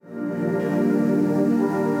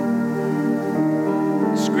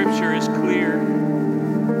is clear.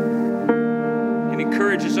 It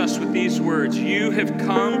encourages us with these words: you have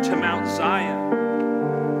come to Mount Zion,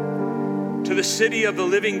 to the city of the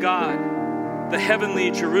living God, the heavenly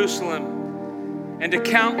Jerusalem, and to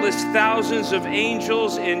countless thousands of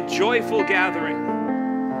angels in joyful gathering.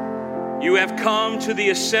 You have come to the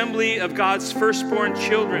assembly of God's firstborn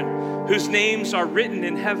children, whose names are written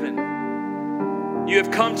in heaven. You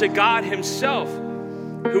have come to God himself,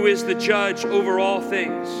 who is the judge over all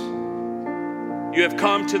things. You have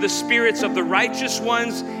come to the spirits of the righteous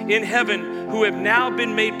ones in heaven who have now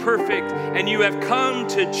been made perfect, and you have come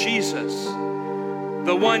to Jesus,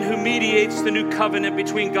 the one who mediates the new covenant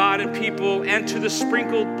between God and people, and to the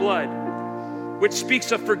sprinkled blood, which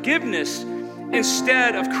speaks of forgiveness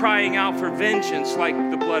instead of crying out for vengeance like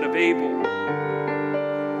the blood of Abel.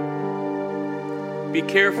 Be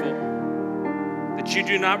careful that you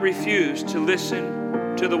do not refuse to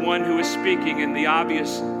listen to the one who is speaking. And the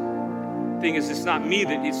obvious thing is, it's not me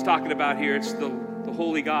that he's talking about here, it's the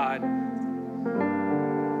holy God.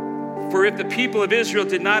 For if the people of Israel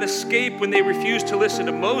did not escape when they refused to listen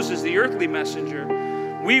to Moses, the earthly messenger,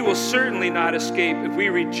 we will certainly not escape if we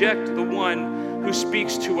reject the one who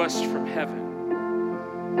speaks to us from heaven.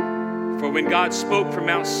 For when God spoke from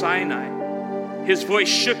Mount Sinai, his voice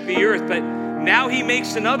shook the earth, but now he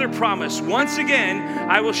makes another promise. Once again,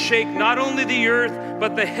 I will shake not only the earth,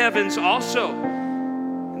 but the heavens also.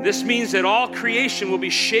 And this means that all creation will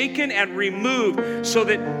be shaken and removed so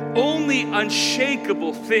that only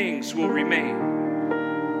unshakable things will remain.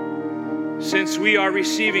 Since we are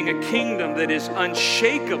receiving a kingdom that is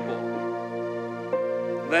unshakable,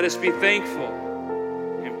 let us be thankful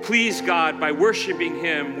and please God by worshiping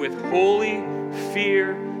him with holy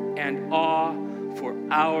fear and awe, for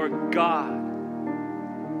our God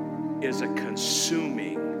is a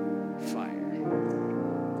consuming fire.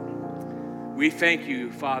 We thank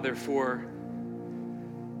you, Father, for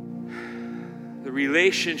the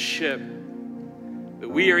relationship that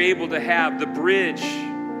we are able to have, the bridge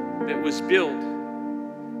that was built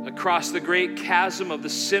across the great chasm of the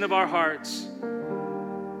sin of our hearts,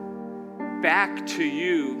 back to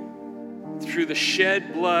you through the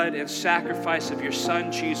shed blood and sacrifice of your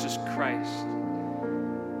Son, Jesus Christ.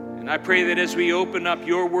 And I pray that as we open up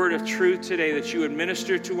your word of truth today, that you would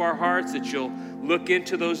minister to our hearts, that you'll look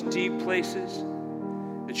into those deep places,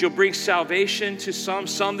 that you'll bring salvation to some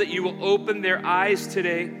that you will open their eyes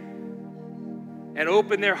today and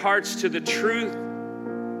open their hearts to the truth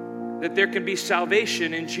that there can be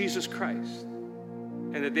salvation in Jesus Christ,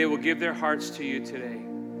 and that they will give their hearts to you today.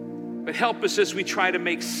 But help us as we try to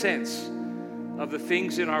make sense of the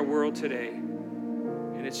things in our world today.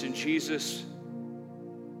 And it's in Jesus'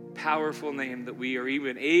 powerful name that we are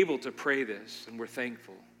even able to pray this, and we're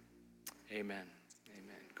thankful. Amen.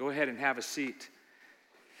 Amen. Go ahead and have a seat.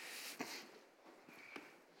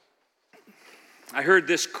 I heard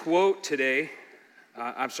this quote today.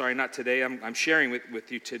 I'm sharing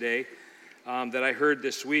with you today that I heard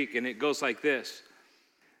this week, and it goes like this: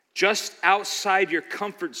 just outside your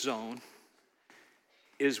comfort zone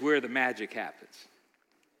is where the magic happens.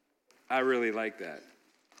 I really like that.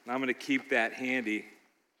 I'm going to keep that handy.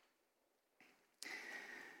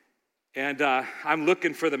 And I'm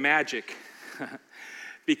looking for the magic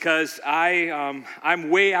because I'm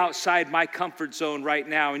way outside my comfort zone right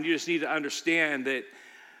now, and you just need to understand that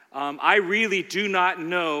I really do not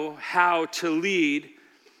know how to lead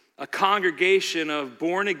a congregation of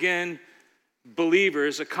born-again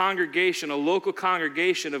believers, a local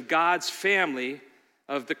congregation of God's family,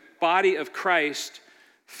 of the body of Christ,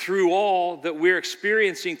 through all that we're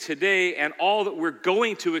experiencing today and all that we're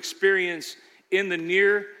going to experience in the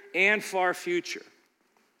near and far future.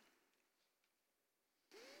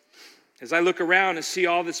 As I look around and see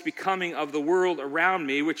all that's becoming of the world around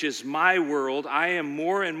me, which is my world, I am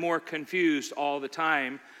more and more confused all the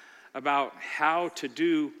time about how to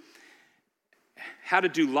do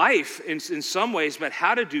life in some ways, but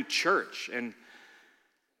how to do church. And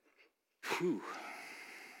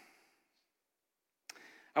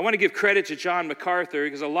I want to give credit to John MacArthur,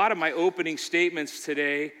 because a lot of my opening statements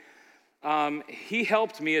today, he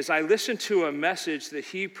helped me as I listened to a message that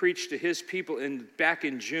he preached to his people back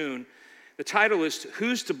in June. The title is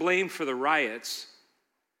 "Who's to Blame for the Riots?"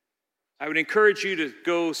 I would encourage you to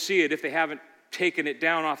go see it if they haven't taken it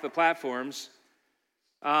down off the platforms.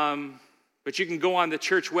 But you can go on the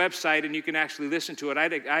church website and you can actually listen to it.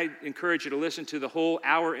 I encourage you to listen to the whole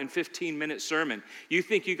hour and 15-minute sermon. You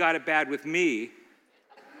think you got it bad with me.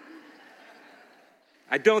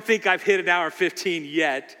 I don't think I've hit an hour 15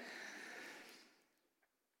 yet.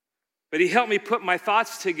 But he helped me put my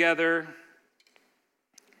thoughts together,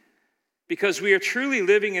 Because we are truly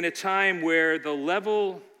living in a time where the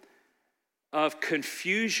level of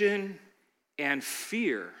confusion and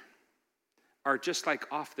fear are just like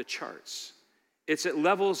off the charts. It's at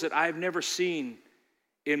levels that I've never seen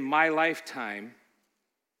in my lifetime.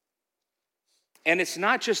 And it's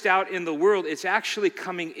not just out in the world, it's actually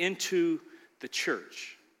coming into the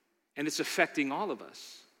church. And it's affecting all of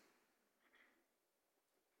us.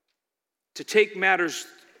 To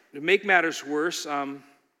make matters worse,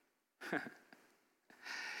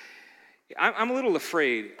 I'm a little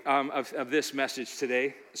afraid of this message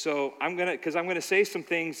today. So because I'm gonna say some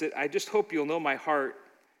things that I just hope you'll know my heart,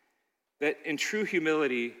 that in true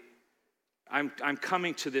humility, I'm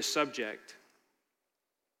coming to this subject.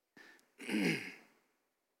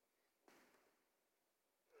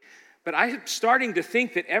 But I'm starting to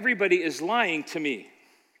think that everybody is lying to me.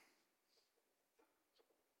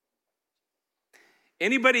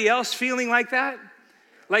 Anybody else feeling like that?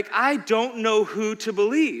 Like, I don't know who to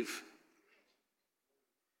believe.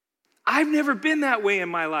 I've never been that way in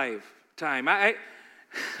my lifetime.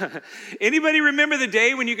 Anybody remember the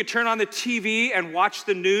day when you could turn on the TV and watch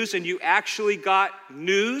the news and you actually got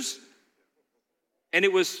news? And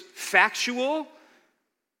it was factual?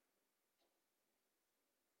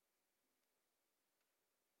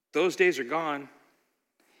 Those days are gone.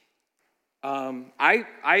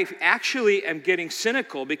 I actually am getting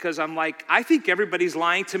cynical because I'm like, I think everybody's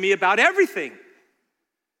lying to me about everything.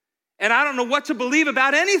 And I don't know what to believe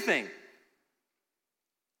about anything.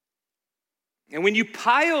 And when you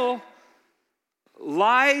pile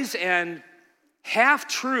lies and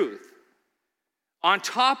half-truth on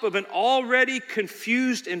top of an already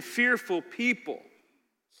confused and fearful people,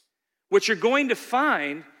 what you're going to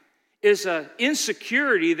find is an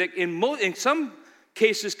insecurity that in some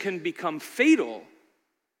cases can become fatal,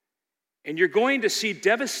 and you're going to see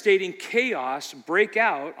devastating chaos break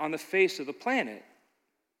out on the face of the planet.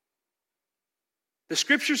 The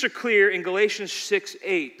scriptures are clear in Galatians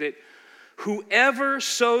 6:8 that whoever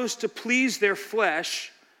sows to please their flesh,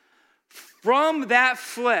 from that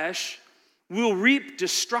flesh will reap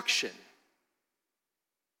destruction.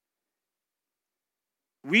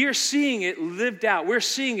 We are seeing it lived out. We're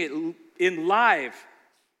seeing it in live,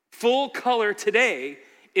 full color today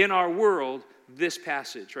in our world, this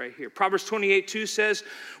passage right here. Proverbs 28:2 says,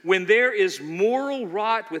 when there is moral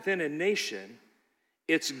rot within a nation,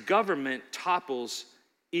 its government topples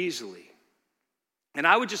easily. And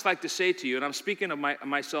I would just like to say to you, and I'm speaking of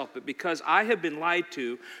myself, but because I have been lied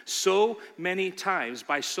to so many times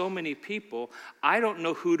by so many people, I don't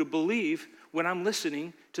know who to believe when I'm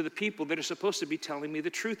listening to the people that are supposed to be telling me the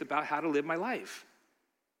truth about how to live my life.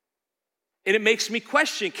 And it makes me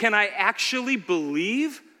question, can I actually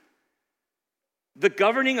believe the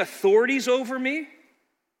governing authorities over me?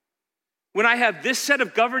 When I have this set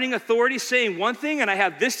of governing authorities saying one thing and I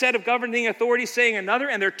have this set of governing authorities saying another,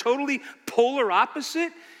 and they're totally polar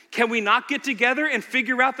opposite, can we not get together and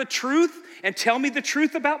figure out the truth and tell me the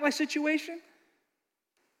truth about my situation?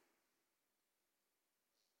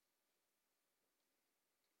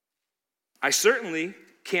 I certainly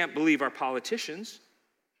can't believe our politicians.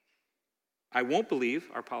 I won't believe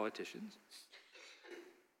our politicians.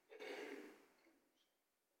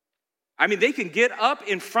 I mean, they can get up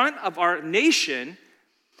in front of our nation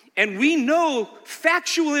and we know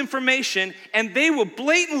factual information and they will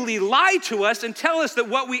blatantly lie to us and tell us that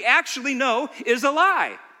what we actually know is a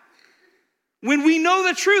lie. When we know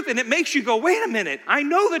the truth, and it makes you go, wait a minute, I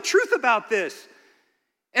know the truth about this.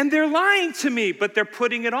 And they're lying to me, but they're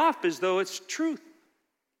putting it off as though it's truth.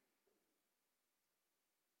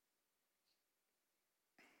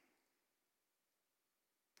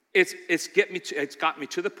 It's got me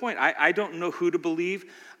to the point. I don't know who to believe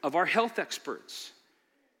of our health experts.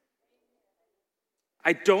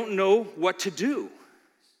 I don't know what to do.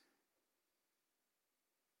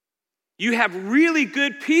 You have really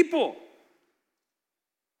good people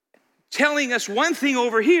telling us one thing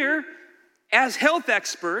over here as health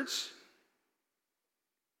experts,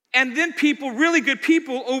 and then people, really good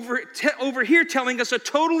people over here telling us a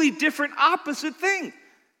totally different opposite thing.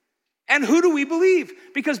 And who do we believe?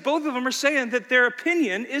 Because both of them are saying that their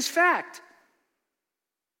opinion is fact.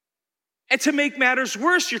 And to make matters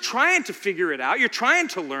worse, you're trying to figure it out, you're trying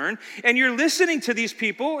to learn, and you're listening to these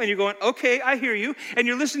people, and you're going, okay, I hear you. And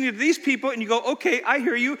you're listening to these people, and you go, okay, I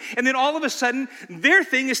hear you. And then all of a sudden, their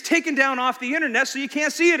thing is taken down off the internet so you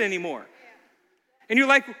can't see it anymore. And you're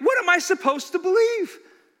like, what am I supposed to believe?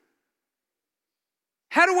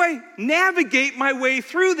 How do I navigate my way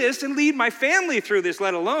through this and lead my family through this,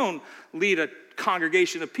 let alone lead a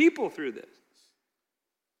congregation of people through this?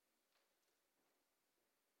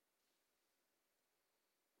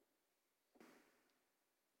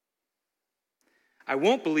 I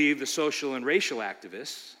won't believe the social and racial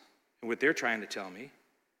activists and what they're trying to tell me.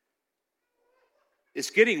 It's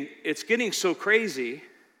getting so crazy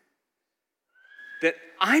that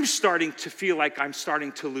I'm starting to feel like I'm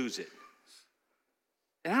starting to lose it.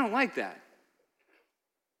 And I don't like that.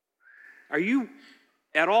 Are you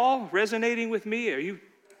at all resonating with me? Are you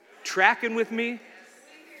tracking with me?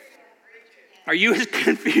 Are you as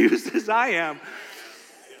confused as I am?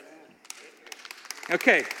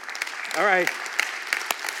 Okay, all right.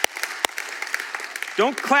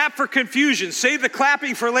 Don't clap for confusion. Save the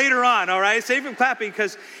clapping for later on, all right? Save the clapping,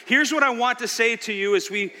 because here's what I want to say to you as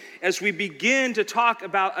we begin to talk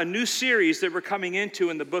about a new series that we're coming into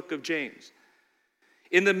in the book of James.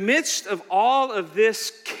 In the midst of all of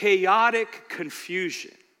this chaotic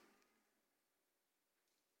confusion,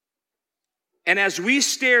 and as we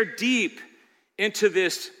stare deep into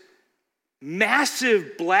this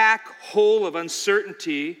massive black hole of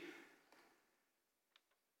uncertainty,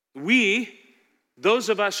 those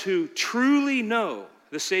of us who truly know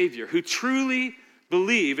the Savior, who truly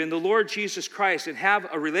believe in the Lord Jesus Christ and have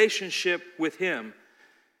a relationship with Him,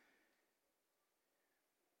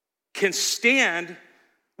 can stand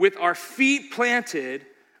with our feet planted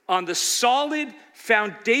on the solid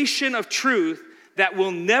foundation of truth that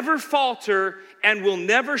will never falter and will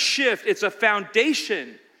never shift. It's a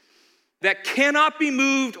foundation that cannot be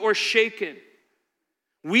moved or shaken.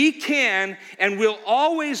 We can and will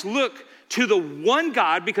always look to the one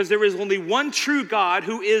God, because there is only one true God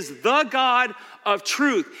who is the God of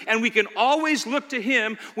truth. And we can always look to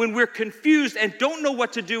Him when we're confused and don't know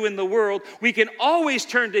what to do in the world. We can always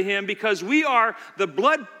turn to Him because we are the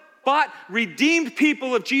blood-bought, redeemed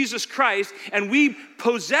people of Jesus Christ, and we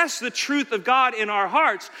possess the truth of God in our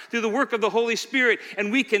hearts through the work of the Holy Spirit, and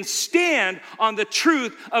we can stand on the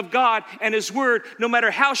truth of God and His Word, no matter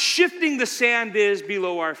how shifting the sand is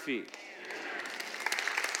below our feet.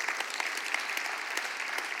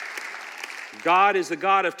 God is the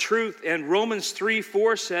God of truth, and Romans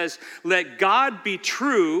 3:4 says, "Let God be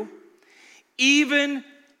true, even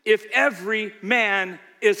if every man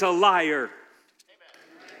is a liar."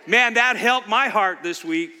 Man, that helped my heart this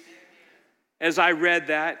week as I read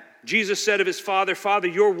that. Jesus said of His Father, "Father,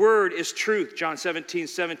 your word is truth," John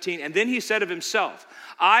 17:17. And then He said of Himself,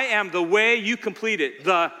 "I am the way," you complete it,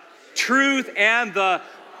 "the truth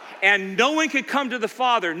and no one can come to the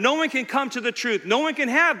Father. No one can come to the truth. No one can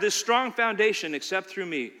have this strong foundation except through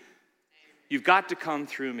me." You've got to come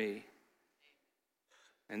through me.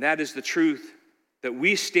 And that is the truth that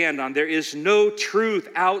we stand on. There is no truth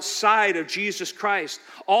outside of Jesus Christ.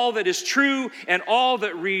 All that is true and all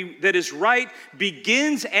that is right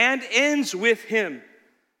begins and ends with Him.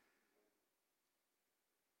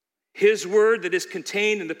 His word that is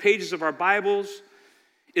contained in the pages of our Bibles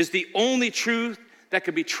is the only truth that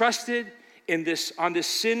can be trusted on this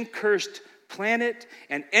sin-cursed planet,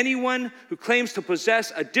 and anyone who claims to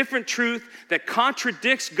possess a different truth that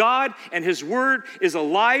contradicts God and His word is a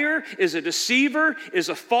liar, is a deceiver, is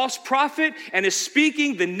a false prophet, and is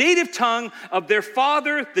speaking the native tongue of their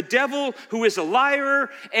father, the devil, who is a liar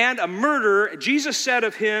and a murderer. Jesus said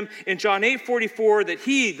of him in John 8:44 that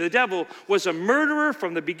he, the devil, was a murderer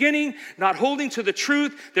from the beginning, not holding to the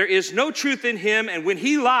truth. There is no truth in him, and when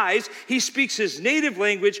he lies, he speaks his native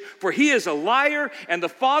language, for he is a liar and the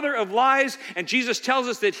father of lies. And Jesus tells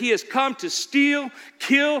us that He has come to steal,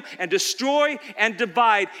 kill, and destroy, and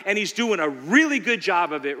divide. And He's doing a really good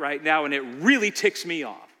job of it right now, and it really ticks me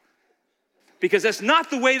off. Because that's not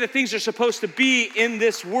the way that things are supposed to be in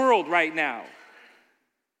this world right now.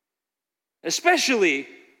 Especially,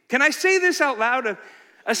 can I say this out loud?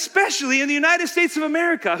 Especially in the United States of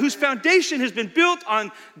America, whose foundation has been built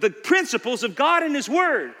on the principles of God and His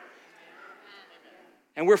Word.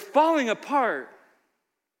 And we're falling apart.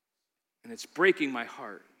 And it's breaking my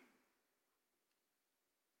heart.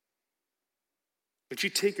 Would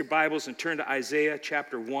you take your Bibles and turn to Isaiah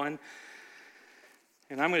chapter 1?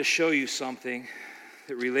 And I'm going to show you something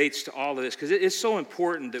that relates to all of this, because it is so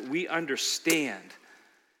important that we understand.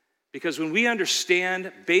 Because when we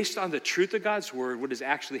understand, based on the truth of God's word, what is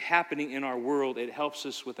actually happening in our world, it helps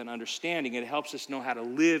us with an understanding. It helps us know how to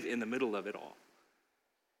live in the middle of it all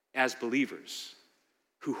as believers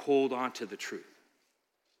who hold on to the truth.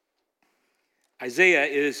 Isaiah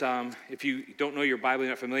is, if you don't know your Bible,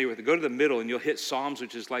 you're not familiar with it, go to the middle and you'll hit Psalms,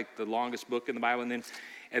 which is like the longest book in the Bible,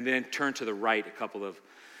 and then turn to the right a couple of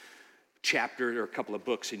chapters or a couple of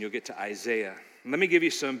books, and you'll get to Isaiah. Let me give you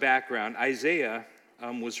some background. Isaiah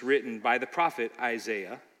was written by the prophet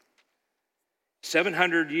Isaiah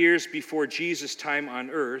 700 years before Jesus' time on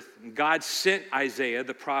earth. God sent Isaiah,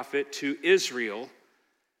 the prophet, to Israel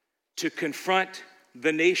to confront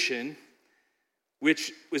the nation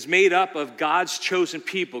which was made up of God's chosen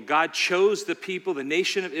people. God chose the people, the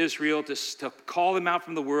nation of Israel, to call them out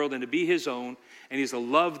from the world and to be his own, and he's to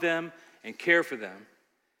love them and care for them.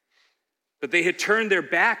 But they had turned their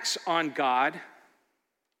backs on God,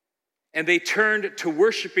 and they turned to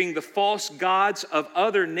worshiping the false gods of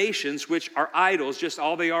other nations, which are idols. Just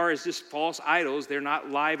all they are is just false idols. They're not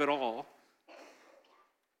live at all.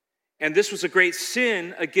 And this was a great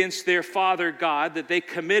sin against their Father God that they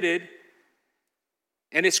committed,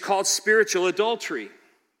 and it's called spiritual adultery.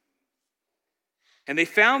 And they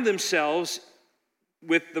found themselves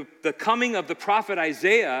with the coming of the prophet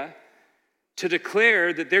Isaiah to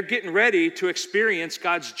declare that they're getting ready to experience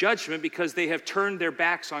God's judgment because they have turned their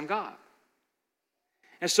backs on God.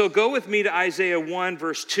 And so go with me to Isaiah 1,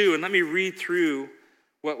 verse 2, and let me read through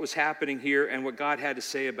what was happening here and what God had to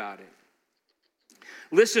say about it.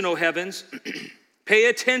 Listen, O heavens, pay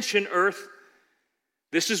attention, earth.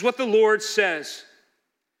 This is what the Lord says.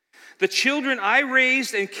 The children I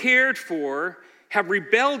raised and cared for have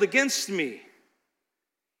rebelled against me.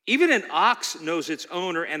 Even an ox knows its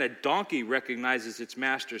owner, and a donkey recognizes its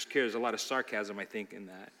master's care. There's a lot of sarcasm, I think, in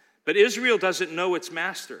that. But Israel doesn't know its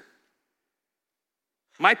master.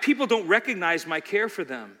 My people don't recognize my care for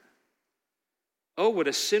them. Oh, what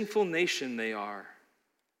a sinful nation they are,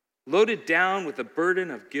 loaded down with a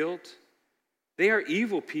burden of guilt. They are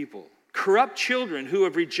evil people, corrupt children who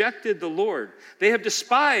have rejected the Lord. They have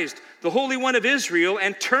despised the Holy One of Israel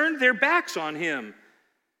and turned their backs on him.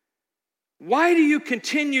 Why do you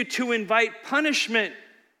continue to invite punishment?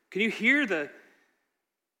 Can you hear the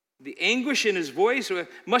anguish in his voice?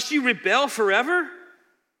 Must you rebel forever?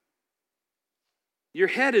 Your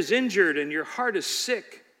head is injured and your heart is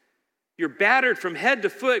sick. You're battered from head to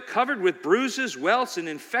foot, covered with bruises, welts, and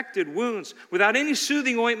infected wounds, without any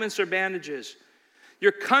soothing ointments or bandages.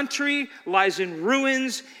 Your country lies in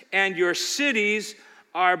ruins and your cities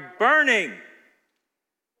are burning.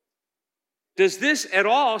 Does this at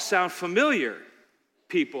all sound familiar,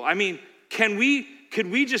 people? I mean, could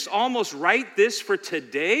we just almost write this for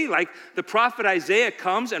today? Like the prophet Isaiah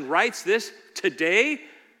comes and writes this today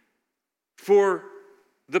for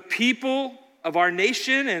the people of our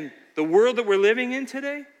nation and the world that we're living in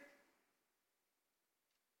today?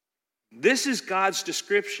 This is God's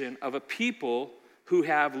description of a people who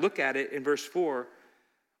have, look at it in verse 4,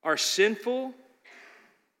 are sinful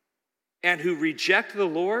and who reject the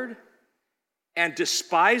Lord and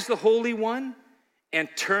despise the Holy One and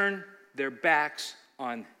turn their backs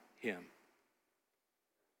on him.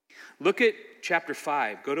 Look at chapter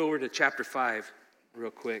 5. Go over to chapter 5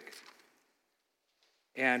 real quick.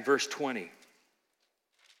 And verse 20.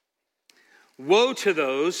 Woe to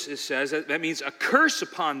those, it says, that means a curse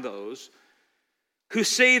upon those who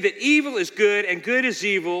say that evil is good and good is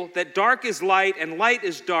evil, that dark is light and light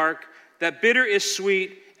is dark, that bitter is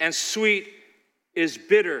sweet and sweet is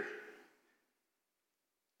bitter.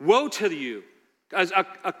 Woe to you,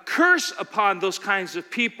 a curse upon those kinds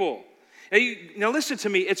of people. Now listen to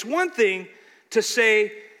me, it's one thing to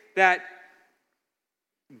say that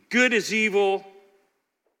good is evil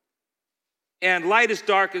and light is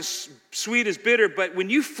dark and sweet is bitter, but when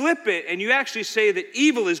you flip it and you actually say that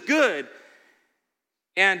evil is good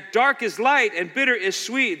and dark is light and bitter is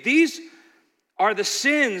sweet, these are the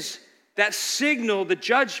sins that signal the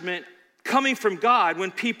judgment coming from God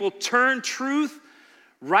when people turn truth,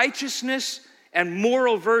 righteousness, and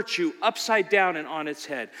moral virtue upside down and on its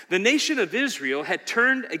head. The nation of Israel had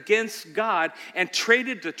turned against God and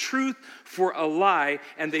traded the truth for a lie,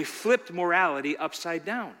 and they flipped morality upside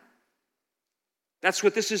down. That's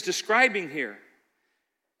what this is describing here.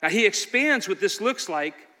 Now, he expands what this looks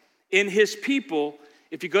like in his people.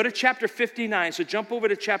 If you go to chapter 59, so jump over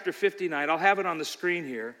to chapter 59. I'll have it on the screen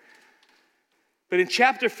here. But in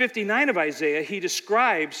chapter 59 of Isaiah, he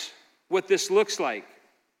describes what this looks like.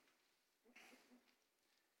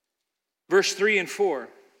 Verse 3 and 4.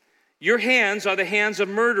 Your hands are the hands of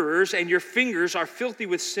murderers, and your fingers are filthy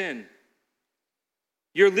with sin.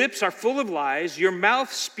 Your lips are full of lies. Your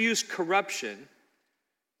mouth spews corruption.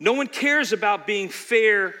 No one cares about being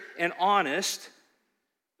fair and honest.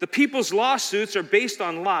 The people's lawsuits are based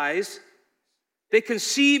on lies. They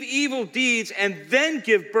conceive evil deeds and then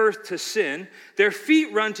give birth to sin. Their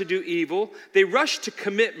feet run to do evil. They rush to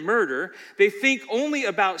commit murder. They think only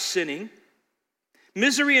about sinning.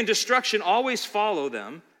 Misery and destruction always follow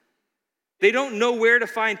them. They don't know where to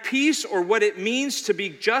find peace or what it means to be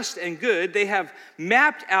just and good. They have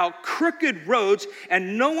mapped out crooked roads,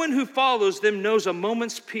 and no one who follows them knows a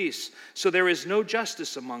moment's peace. So there is no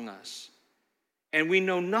justice among us, and we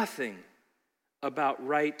know nothing about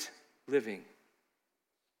right living.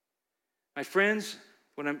 My friends,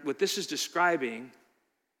 what this is describing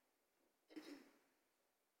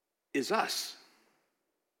is us.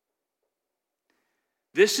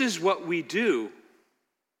 This is what we do.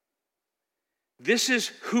 This is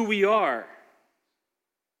who we are.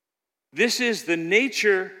 This is the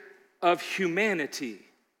nature of humanity.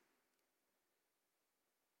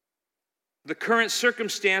 The current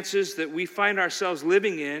circumstances that we find ourselves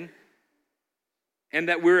living in and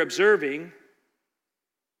that we're observing,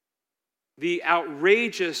 the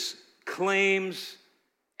outrageous claims,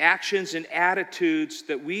 actions, and attitudes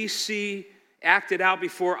that we see acted out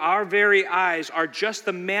before our very eyes are just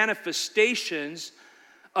the manifestations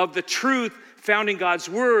of the truth found in God's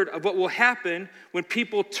word of what will happen when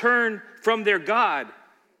people turn from their God.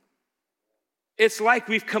 It's like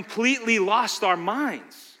we've completely lost our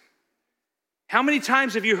minds. How many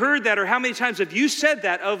times have you heard that, or how many times have you said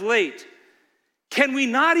that of late? Can we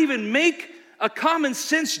not even make a common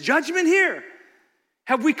sense judgment here?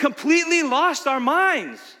 Have we completely lost our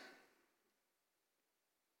minds?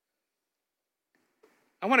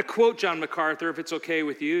 I want to quote John MacArthur, if it's okay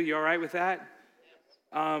with you. You all right with that?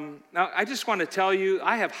 Now, I just want to tell you,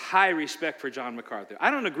 I have high respect for John MacArthur.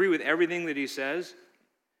 I don't agree with everything that he says,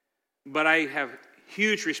 but I have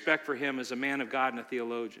huge respect for him as a man of God and a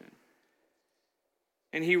theologian.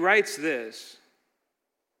 And he writes this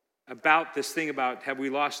about this thing about have we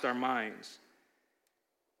lost our minds.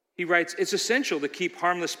 He writes, it's essential to keep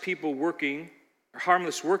harmless working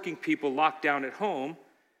people locked down at home,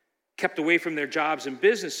 kept away from their jobs and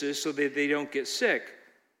businesses so that they don't get sick.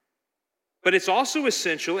 But it's also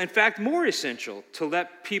essential, in fact, more essential, to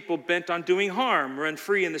let people bent on doing harm run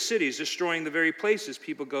free in the cities, destroying the very places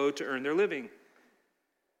people go to earn their living.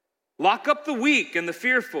 Lock up the weak and the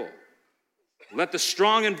fearful. Let the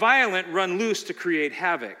strong and violent run loose to create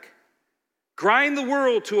havoc. Grind the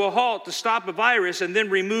world to a halt to stop a virus, and then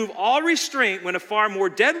remove all restraint when a far more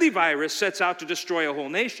deadly virus sets out to destroy a whole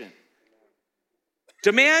nation.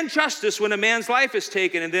 Demand justice when a man's life is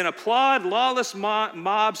taken, and then applaud lawless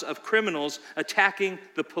mobs of criminals attacking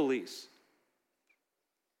the police.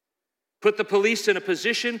 Put the police in a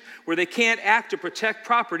position where they can't act to protect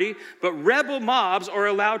property, but rebel mobs are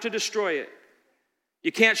allowed to destroy it.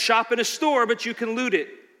 You can't shop in a store, but you can loot it.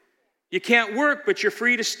 You can't work, but you're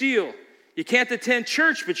free to steal. You can't attend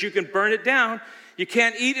church, but you can burn it down. You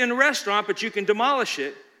can't eat in a restaurant, but you can demolish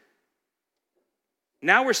it.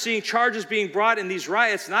 Now we're seeing charges being brought in these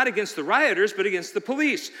riots, not against the rioters, but against the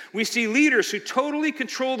police. We see leaders who totally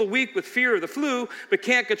control the weak with fear of the flu, but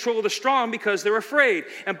can't control the strong because they're afraid.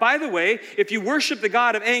 And by the way, if you worship the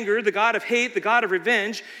God of anger, the God of hate, the God of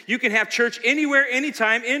revenge, you can have church anywhere,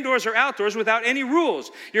 anytime, indoors or outdoors, without any rules.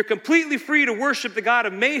 You're completely free to worship the God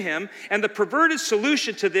of mayhem, and the perverted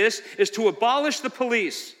solution to this is to abolish the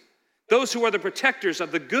police, those who are the protectors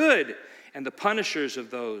of the good and the punishers of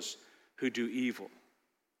those who do evil.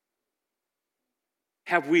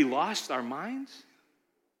 Have we lost our minds?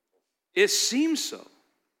 It seems so.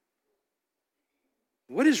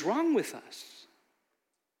 What is wrong with us?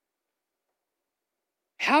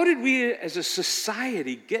 How did we as a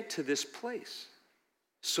society get to this place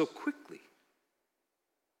so quickly?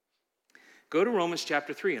 Go to Romans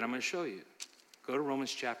chapter 3, and I'm going to show you. Go to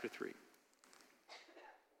Romans chapter 3.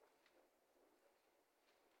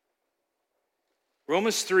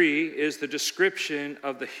 Romans 3 is the description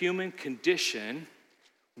of the human condition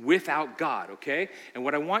without God, okay? And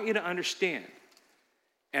what I want you to understand,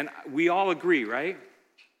 and we all agree, right?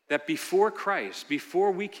 That before Christ,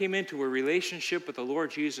 before we came into a relationship with the Lord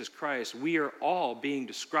Jesus Christ, we are all being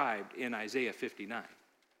described in Isaiah 59.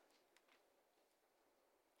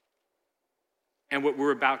 And what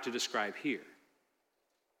we're about to describe here.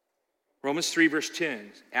 Romans 3 verse 10,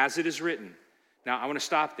 as it is written. Now I want to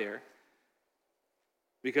stop there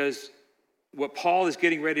because what Paul is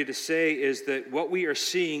getting ready to say is that what we are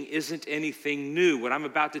seeing isn't anything new. What I'm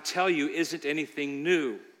about to tell you isn't anything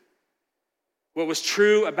new. What was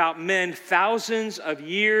true about men thousands of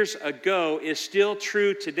years ago is still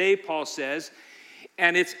true today, Paul says,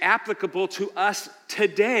 and it's applicable to us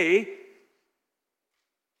today,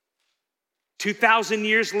 2,000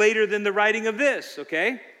 years later than the writing of this,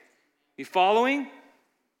 okay? You following?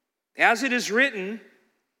 As it is written,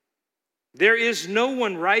 there is no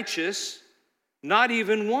one righteous, not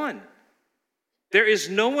even one. There is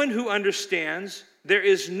no one who understands. There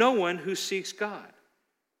is no one who seeks God.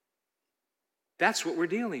 That's what we're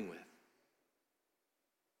dealing with.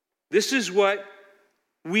 This is what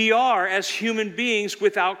we are as human beings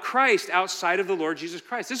without Christ, outside of the Lord Jesus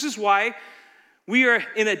Christ. This is why we are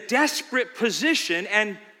in a desperate position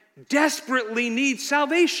and desperately need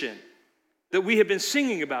salvation that we have been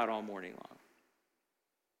singing about all morning long.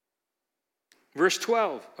 Verse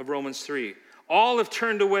 12 of Romans 3. All have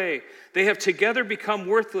turned away. They have together become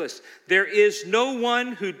worthless. There is no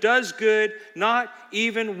one who does good, not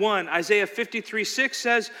even one. Isaiah 53:6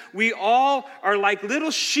 says, we all are like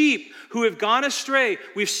little sheep who have gone astray.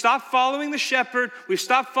 We've stopped following the shepherd. We've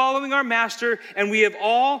stopped following our master, and we have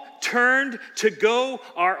all turned to go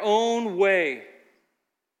our own way.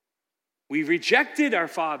 We've rejected our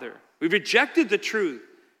Father. We've rejected the truth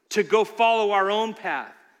to go follow our own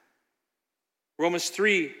path. Romans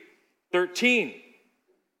 3:13.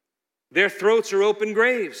 Their throats are open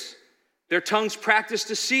graves. Their tongues practice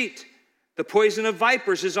deceit. The poison of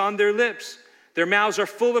vipers is on their lips. Their mouths are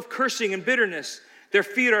full of cursing and bitterness. Their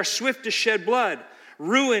feet are swift to shed blood.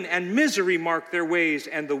 Ruin and misery mark their ways,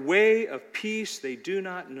 and the way of peace they do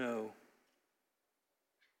not know.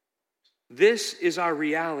 This is our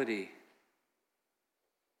reality.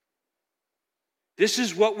 This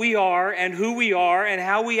is what we are and who we are and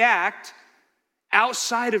how we act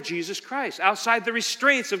outside of Jesus Christ, outside the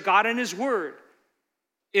restraints of God and His Word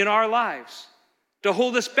in our lives, to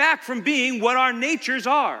hold us back from being what our natures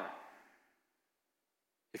are.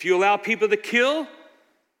 If you allow people to kill,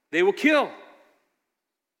 they will kill.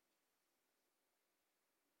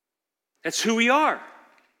 That's who we are.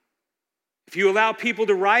 If you allow people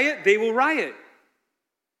to riot, they will riot.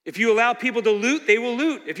 If you allow people to loot, they will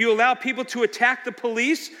loot. If you allow people to attack the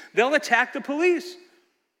police, they'll attack the police.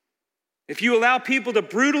 If you allow people to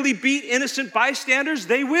brutally beat innocent bystanders,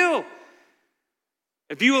 they will.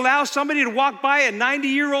 If you allow somebody to walk by a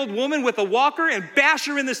 90-year-old woman with a walker and bash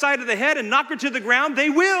her in the side of the head and knock her to the ground, they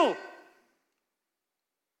will.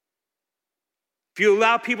 If you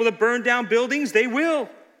allow people to burn down buildings, they will.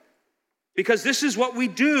 Because this is what we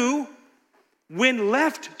do when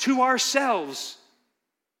left to ourselves.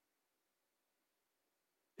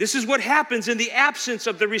 This is what happens in the absence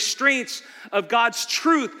of the restraints of God's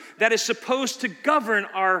truth that is supposed to govern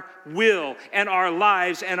our will and our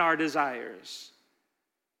lives and our desires.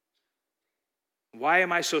 Why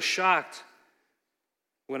am I so shocked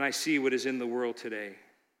when I see what is in the world today?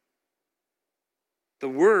 The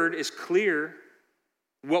Word is clear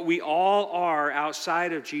what we all are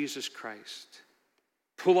outside of Jesus Christ.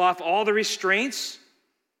 Pull off all the restraints,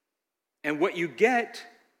 and what you get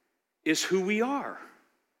is who we are.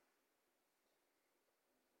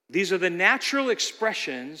 These are the natural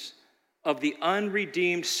expressions of the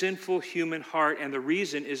unredeemed, sinful human heart, and the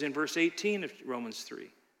reason is in verse 18 of Romans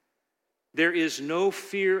 3. There is no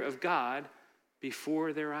fear of God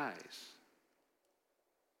before their eyes.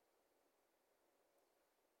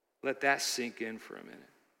 Let that sink in for a minute.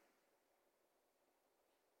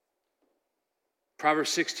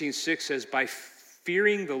 Proverbs 16:6 says, by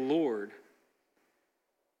fearing the Lord,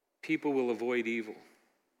 people will avoid evil.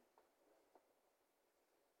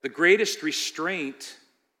 The greatest restraint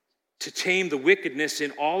to tame the wickedness in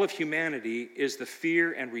all of humanity is the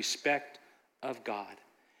fear and respect of God.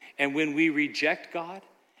 And when we reject God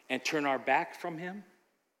and turn our back from Him,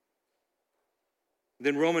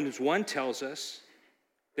 then Romans 1 tells us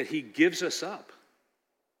that He gives us up.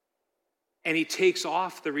 And He takes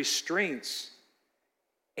off the restraints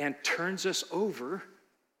and turns us over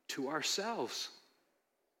to ourselves.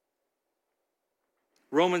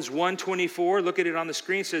 Romans 1:24, look at it on the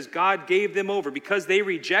screen, says God gave them over. Because they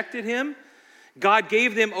rejected Him, God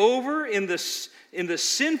gave them over in the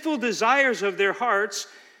sinful desires of their hearts,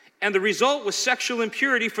 and the result was sexual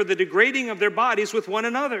impurity for the degrading of their bodies with one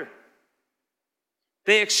another.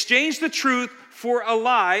 They exchanged the truth for a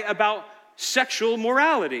lie about sexual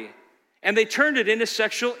morality, and they turned it into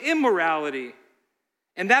sexual immorality.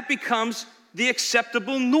 And that becomes the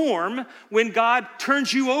acceptable norm when God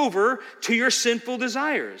turns you over to your sinful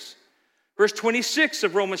desires. Verse 26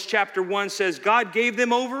 of Romans chapter 1 says, God gave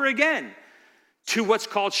them over again to what's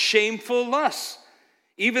called shameful lusts.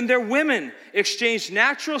 Even their women exchanged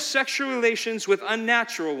natural sexual relations with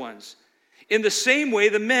unnatural ones. In the same way,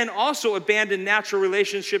 the men also abandoned natural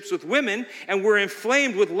relationships with women and were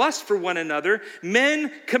inflamed with lust for one another,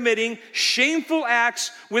 men committing shameful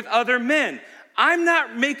acts with other men. I'm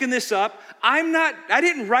not making this up. I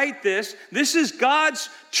didn't write this. This is God's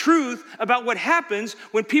truth about what happens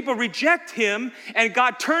when people reject Him and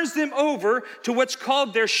God turns them over to what's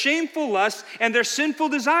called their shameful lusts and their sinful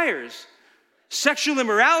desires. Sexual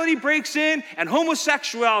immorality breaks in and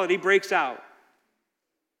homosexuality breaks out.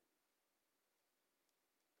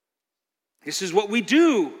 This is what we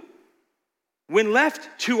do when left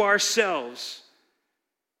to ourselves.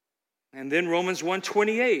 And then Romans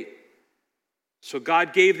 1:28. So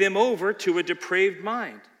God gave them over to a depraved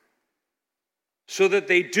mind, so that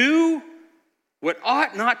they do what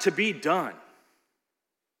ought not to be done.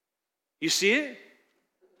 You see it?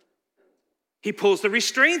 He pulls the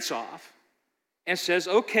restraints off and says,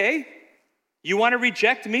 okay, you want to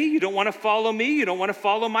reject me? You don't want to follow me? You don't want to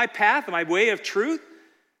follow my path, my way of truth?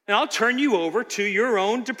 And I'll turn you over to your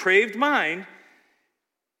own depraved mind.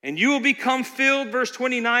 And you will become filled, verse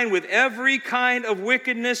 29, with every kind of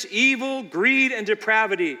wickedness, evil, greed, and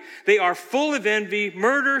depravity. They are full of envy,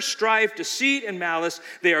 murder, strife, deceit, and malice.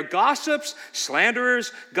 They are gossips,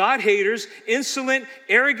 slanderers, God-haters, insolent,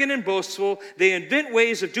 arrogant, and boastful. They invent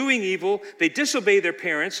ways of doing evil. They disobey their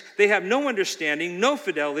parents. They have no understanding, no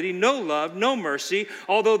fidelity, no love, no mercy.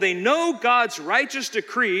 Although they know God's righteous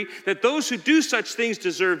decree that those who do such things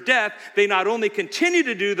deserve death, they not only continue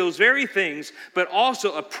to do those very things, but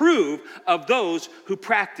also approve of those who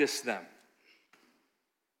practice them.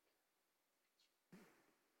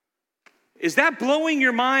 Is that blowing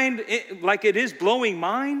your mind like it is blowing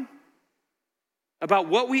mine? About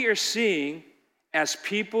what we are seeing as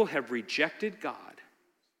people have rejected God,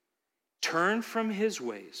 turned from his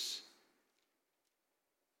ways.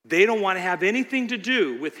 They don't want to have anything to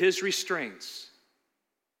do with his restraints,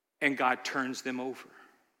 and God turns them over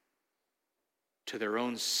to their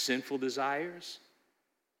own sinful desires,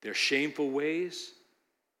 their shameful ways,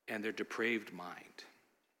 and their depraved mind.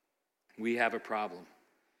 We have a problem.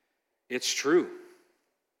 It's true.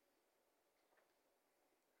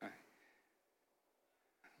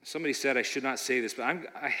 Somebody said I should not say this, but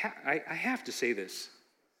I have to say this.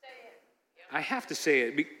 Say it. Yep. I have to say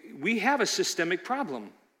it. We have a systemic problem.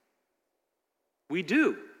 We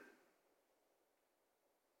do.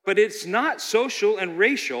 But it's not social and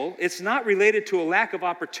racial. It's not related to a lack of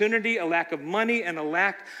opportunity, a lack of money, and a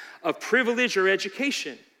lack of privilege or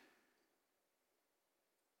education.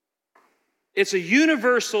 It's a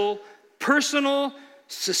universal, personal,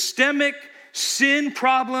 systemic sin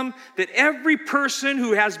problem that every person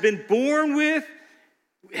who has been born with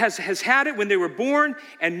has had it when they were born,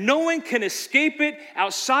 and no one can escape it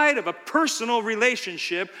outside of a personal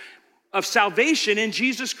relationship of salvation in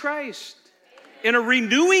Jesus Christ. In a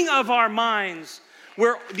renewing of our minds,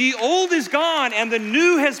 where the old is gone and the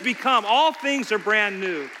new has become. All things are brand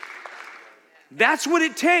new. That's what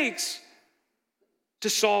it takes to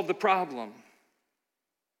solve the problem.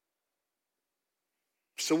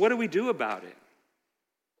 So what do we do about it?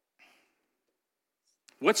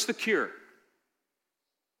 What's the cure?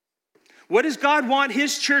 What does God want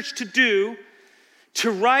his church to do to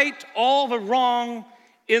right all the wrong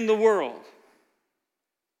in the world?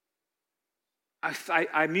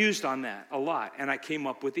 I mused on that a lot, and I came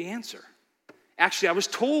up with the answer. Actually, I was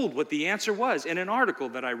told what the answer was in an article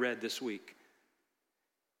that I read this week.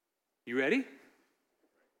 You ready?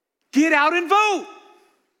 Get out and vote.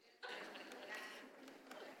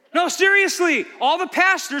 No, seriously, all the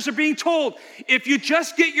pastors are being told, if you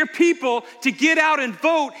just get your people to get out and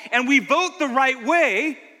vote, and we vote the right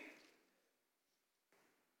way,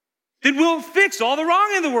 then we'll fix all the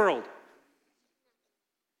wrong in the world.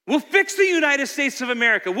 We'll fix the United States of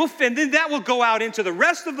America. And then that will go out into the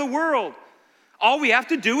rest of the world. All we have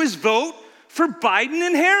to do is vote for Biden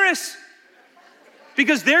and Harris,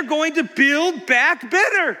 because they're going to build back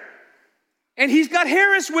better. And he's got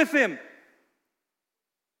Harris with him.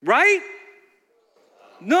 Right?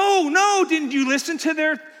 No, didn't you listen to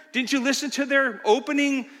their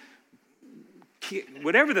opening,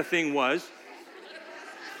 whatever the thing was?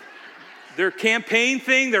 Their campaign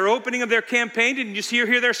thing, their opening of their campaign. Didn't you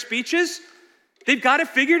hear their speeches? They've got it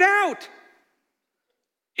figured out.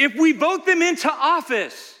 If we vote them into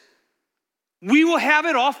office, we will have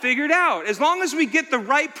it all figured out. As long as we get the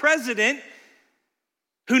right president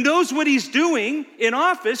who knows what he's doing in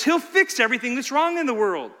office, he'll fix everything that's wrong in the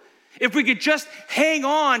world. If we could just hang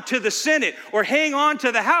on to the Senate or hang on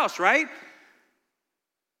to the House, right?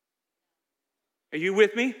 Are you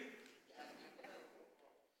with me?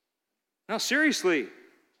 No, seriously.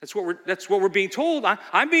 That's what we're being told.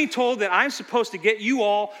 I'm being told that I'm supposed to get you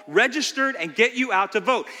all registered and get you out to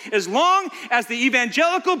vote. As long as the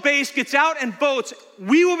evangelical base gets out and votes,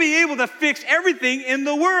 we will be able to fix everything in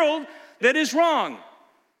the world that is wrong.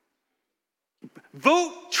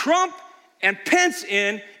 Vote Trump and Pence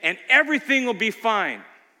in, and everything will be fine.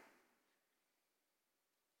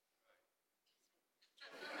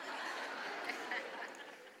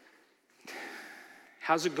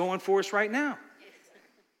 How's it going for us right now?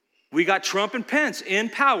 We got Trump and Pence in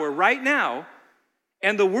power right now,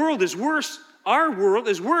 and the world is worse. Our world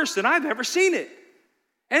is worse than I've ever seen it.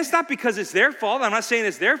 And it's not because it's their fault. I'm not saying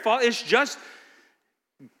it's their fault. It's just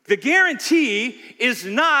the guarantee is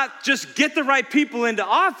not just get the right people into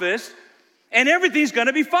office and everything's going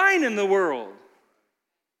to be fine in the world.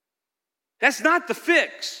 That's not the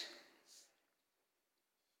fix.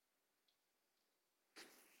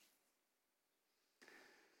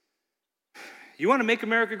 You want to make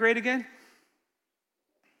America great again?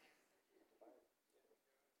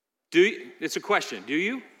 It's a question. Do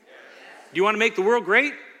you? Do you want to make the world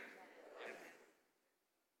great?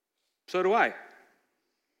 So do I.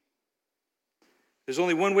 There's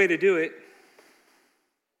only one way to do it,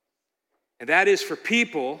 and that is for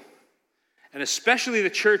people, and especially the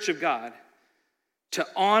church of God, to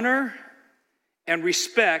honor and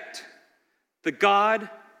respect the God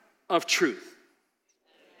of truth.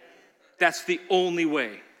 That's the only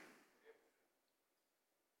way.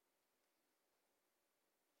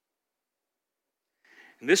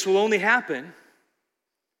 And this will only happen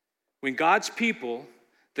when God's people,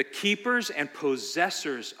 the keepers and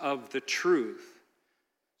possessors of the truth,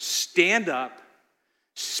 stand up,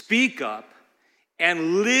 speak up,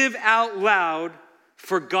 and live out loud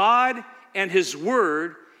for God and His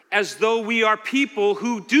Word as though we are people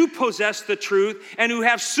who do possess the truth and who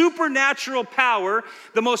have supernatural power,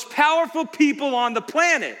 the most powerful people on the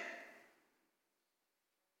planet.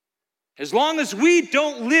 As long as we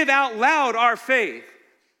don't live out loud our faith,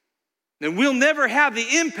 then we'll never have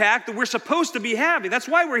the impact that we're supposed to be having. That's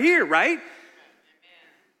why we're here, right?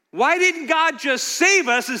 Why didn't God just save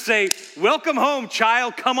us and say, welcome home,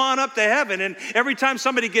 child, come on up to heaven? And every time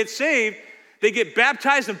somebody gets saved, they get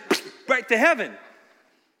baptized and right to heaven.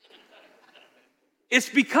 It's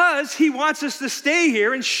because He wants us to stay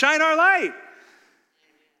here and shine our light.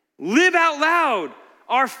 Live out loud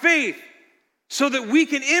our faith so that we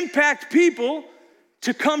can impact people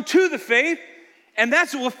to come to the faith, and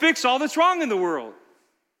that's what will fix all that's wrong in the world.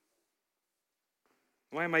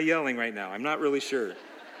 Why am I yelling right now? I'm not really sure.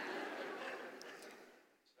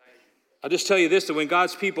 I'll just tell you this, that when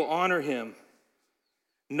God's people honor Him,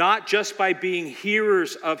 not just by being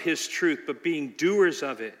hearers of His truth, but being doers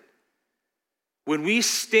of it, when we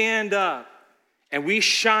stand up and we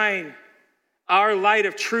shine our light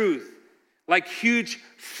of truth like huge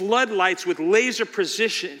floodlights with laser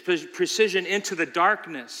precision into the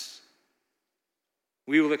darkness,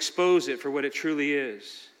 we will expose it for what it truly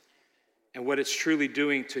is and what it's truly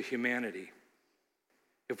doing to humanity.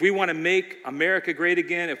 If we want to make America great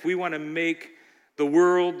again, if we want to make the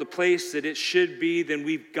world the place that it should be, then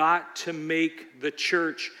we've got to make the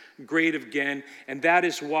church great again. And that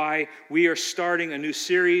is why we are starting a new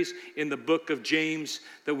series in the book of James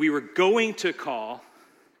that we were going to call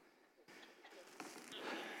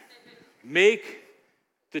Make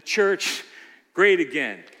the Church Great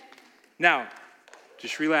Again. Now,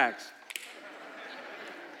 just relax.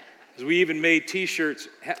 We even made t-shirts,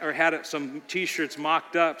 or had some t-shirts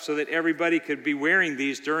mocked up so that everybody could be wearing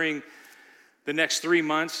these during the next 3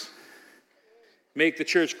 months. Make the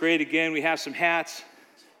church great again. We have some hats.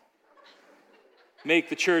 Make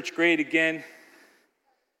the church great again.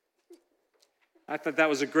 I thought that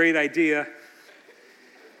was a great idea.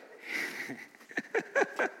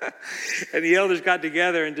 And the elders got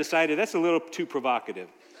together and decided that's a little too provocative.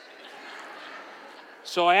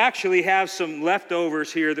 So I actually have some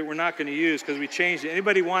leftovers here that we're not going to use because we changed it.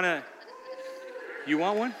 Anybody want to? You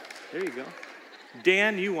want one? There you go.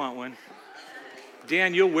 Dan, you want one?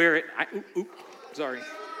 Dan, you'll wear it. Sorry.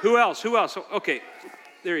 Who else? Okay.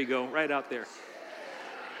 There you go. Right out there.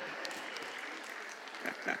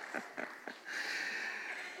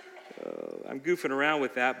 I'm goofing around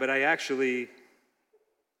with that, but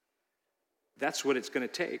that's what it's going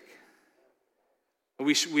to take.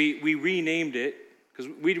 We renamed it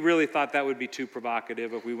because we really thought that would be too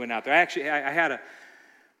provocative if we went out there.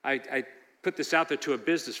 I put this out there to a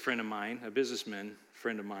businessman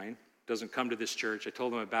friend of mine, doesn't come to this church. I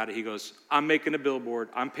told him about it. He goes, I'm making a billboard.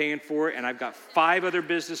 I'm paying for it, and I've got 5 other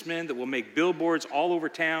businessmen that will make billboards all over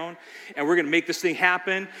town, and we're going to make this thing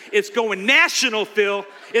happen. It's going national, Phil.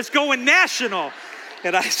 It's going national.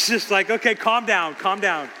 And I was just like, okay, calm down,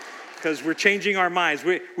 because we're changing our minds.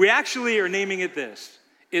 We actually are naming it this.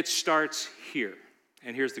 It starts here.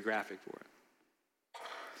 And here's the graphic for it.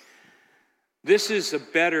 This is a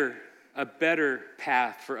better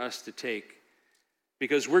path for us to take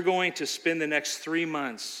because we're going to spend the next 3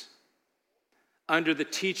 months under the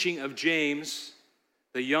teaching of James,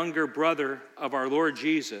 the younger brother of our Lord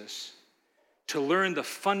Jesus, to learn the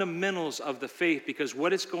fundamentals of the faith, because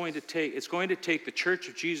what it's going to take the Church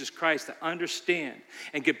of Jesus Christ to understand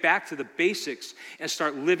and get back to the basics and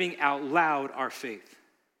start living out loud our faith.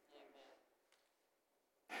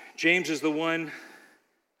 James is the one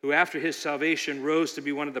who, after his salvation, rose to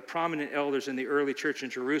be one of the prominent elders in the early church in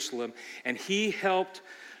Jerusalem, and he helped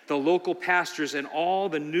the local pastors and all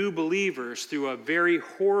the new believers through a very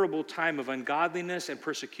horrible time of ungodliness and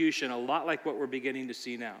persecution, a lot like what we're beginning to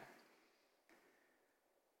see now.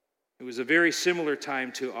 It was a very similar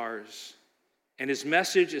time to ours, and his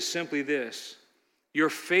message is simply this: Your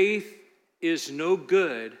faith is no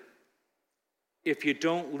good if you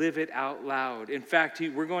don't live it out loud. In fact,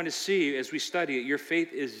 we're going to see as we study it, your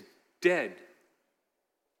faith is dead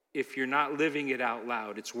if you're not living it out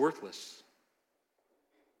loud. It's worthless.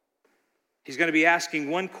 He's going to be asking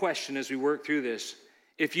one question as we work through this.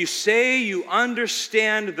 If you say you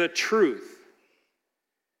understand the truth,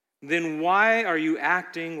 then why are you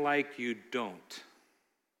acting like you don't?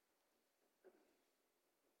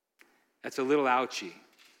 That's a little ouchy.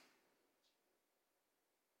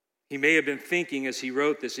 He may have been thinking as he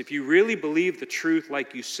wrote this, if you really believe the truth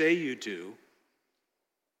like you say you do,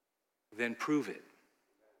 then prove it.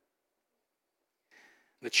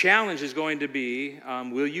 The challenge is going to be,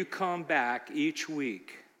 will you come back each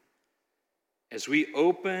week as we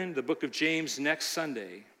open the book of James next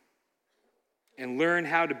Sunday and learn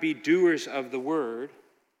how to be doers of the word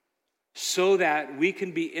so that we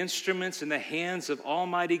can be instruments in the hands of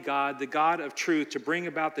Almighty God, the God of truth, to bring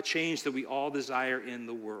about the change that we all desire in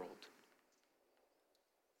the world.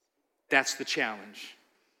 That's the challenge.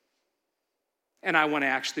 And I want to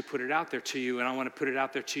actually put it out there to you, and I want to put it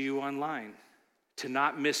out there to you online, to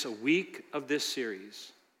not miss a week of this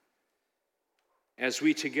series as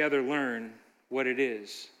we together learn what it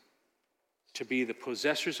is to be the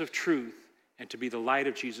possessors of truth and to be the light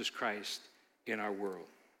of Jesus Christ in our world.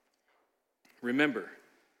 Remember,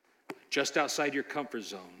 just outside your comfort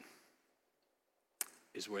zone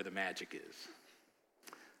is where the magic is.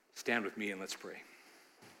 Stand with me and let's pray.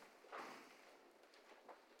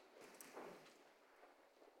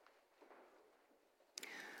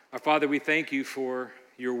 Our Father, we thank you for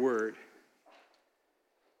your word,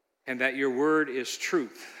 and that your word is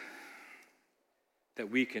truth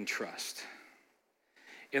that we can trust.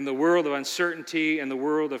 In the world of uncertainty, in the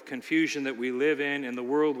world of confusion that we live in the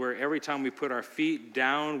world where every time we put our feet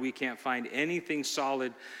down, we can't find anything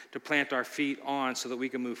solid to plant our feet on so that we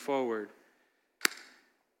can move forward,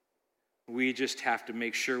 we just have to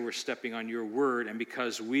make sure we're stepping on your word, and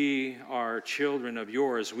because we are children of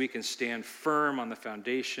yours, we can stand firm on the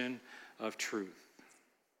foundation of truth.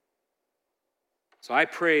 So I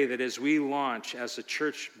pray that as we launch as a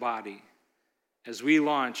church body, as we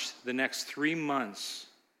launch the next 3 months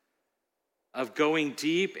of going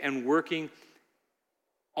deep and working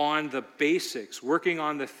on the basics, working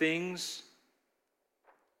on the things,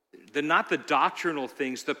 not the doctrinal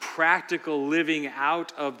things, the practical living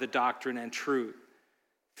out of the doctrine and truth,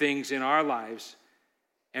 things in our lives,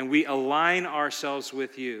 and we align ourselves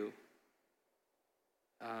with you.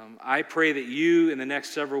 I pray that you in the next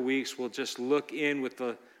several weeks will just look in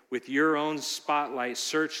with your own spotlight,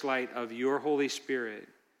 searchlight of your Holy Spirit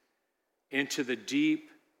into the deep,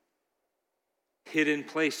 hidden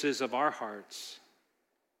places of our hearts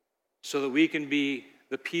so that we can be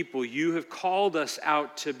the people you have called us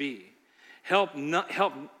out to be. Lord,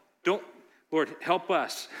 help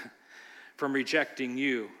us from rejecting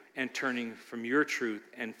you and turning from your truth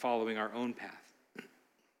and following our own path.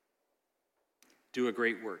 Do a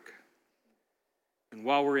great work. And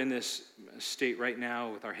while we're in this state right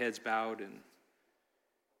now with our heads bowed and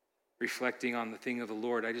reflecting on the thing of the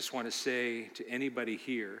Lord, I just want to say to anybody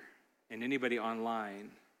here and anybody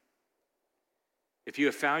online, if you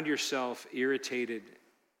have found yourself irritated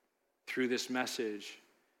through this message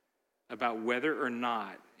about whether or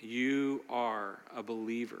not you are a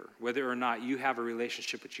believer, whether or not you have a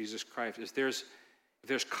relationship with Jesus Christ, if there's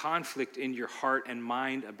conflict in your heart and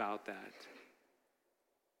mind about that,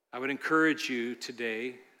 I would encourage you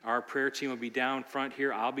today. Our prayer team will be down front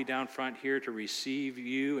here. I'll be down front here to receive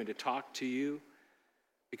you and to talk to you,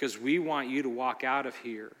 because we want you to walk out of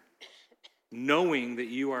here knowing that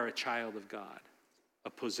you are a child of God, a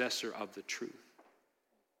possessor of the truth.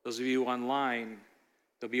 Those of you online,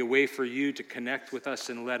 there'll be a way for you to connect with us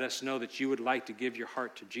and let us know that you would like to give your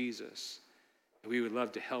heart to Jesus. And we would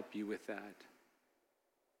love to help you with that.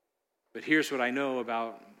 But here's what I know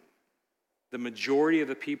about the majority of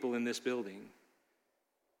the people in this building.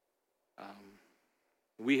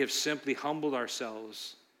 We have simply humbled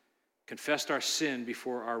ourselves, confessed our sin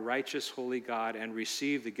before our righteous, holy God, and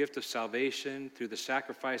received the gift of salvation through the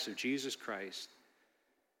sacrifice of Jesus Christ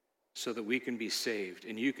so that we can be saved,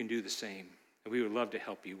 and you can do the same. And we would love to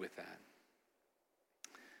help you with that.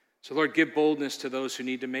 So, Lord, give boldness to those who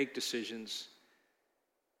need to make decisions.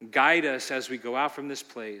 Guide us as we go out from this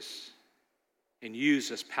place, and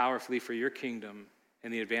use us powerfully for your kingdom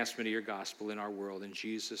and the advancement of your gospel in our world. In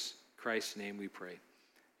Jesus Christ's name we pray.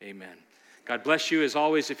 Amen. God bless you. As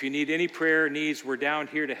always, if you need any prayer needs, we're down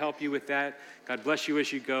here to help you with that. God bless you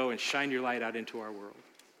as you go, and shine your light out into our world.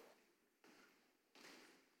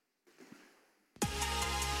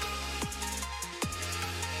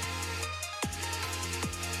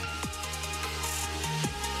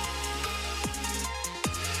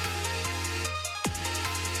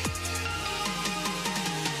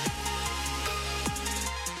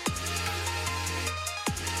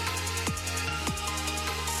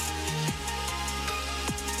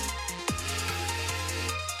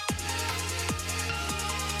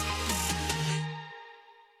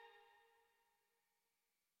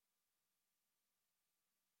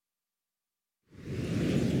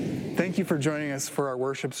 Thank you for joining us for our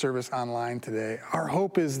worship service online today. Our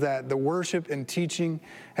hope is that the worship and teaching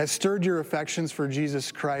has stirred your affections for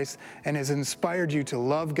Jesus Christ and has inspired you to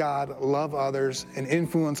love God, love others, and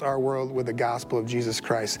influence our world with the gospel of Jesus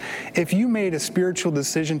Christ. If you made a spiritual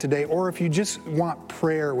decision today, or if you just want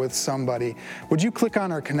prayer with somebody, would you click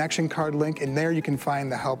on our connection card link, and there you can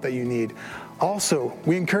find the help that you need. Also,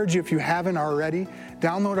 we encourage you, if you haven't already,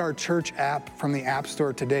 download our church app from the App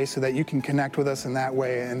Store today so that you can connect with us in that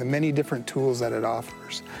way and the many different tools that it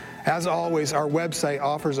offers. As always, our website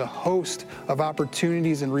offers a host of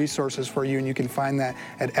opportunities and resources for you, and you can find that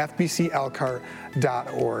at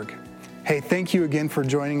fbcelkhart.org. Hey, thank you again for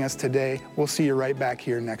joining us today. We'll see you right back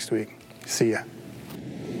here next week. See ya.